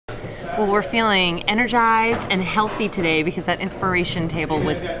Well, we're feeling energized and healthy today because that inspiration table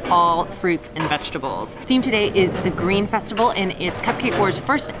was all fruits and vegetables. Theme today is the Green Festival, and it's Cupcake Wars'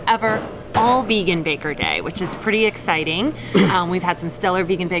 first ever all vegan baker day, which is pretty exciting. We've had some stellar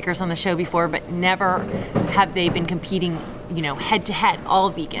vegan bakers on the show before, but never have they been competing, you know, head to head, all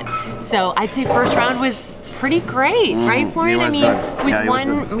vegan. So I'd say first round was pretty great, right, Florian? I mean, with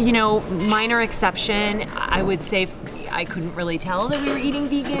one, you know, minor exception, I would say I couldn't really tell that we were eating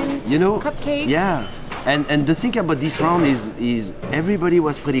vegan, you know, cupcakes. Yeah, and the thing about this round is everybody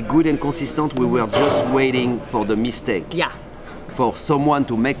was pretty good and consistent. We were just waiting for the mistake. Yeah. For someone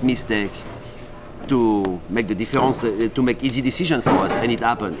to make mistake, to make the difference, to make easy decision for us, and it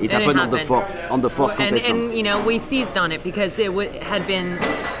happened. It happened on the fourth contestant. And you know, we seized on it because it had been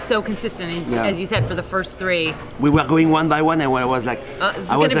so consistent, as you said, for the first three. We were going one by one, and I was like, it's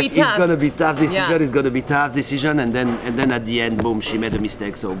gonna be tough decision. It's gonna be tough decision, and then at the end, boom, she made a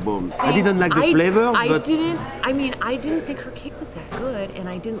mistake. So boom. I didn't like the flavors, but I didn't think her cake was that good, and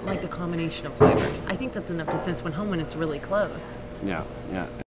I didn't like the combination of flavors. I think that's enough to sense one home when it's really close. Yeah.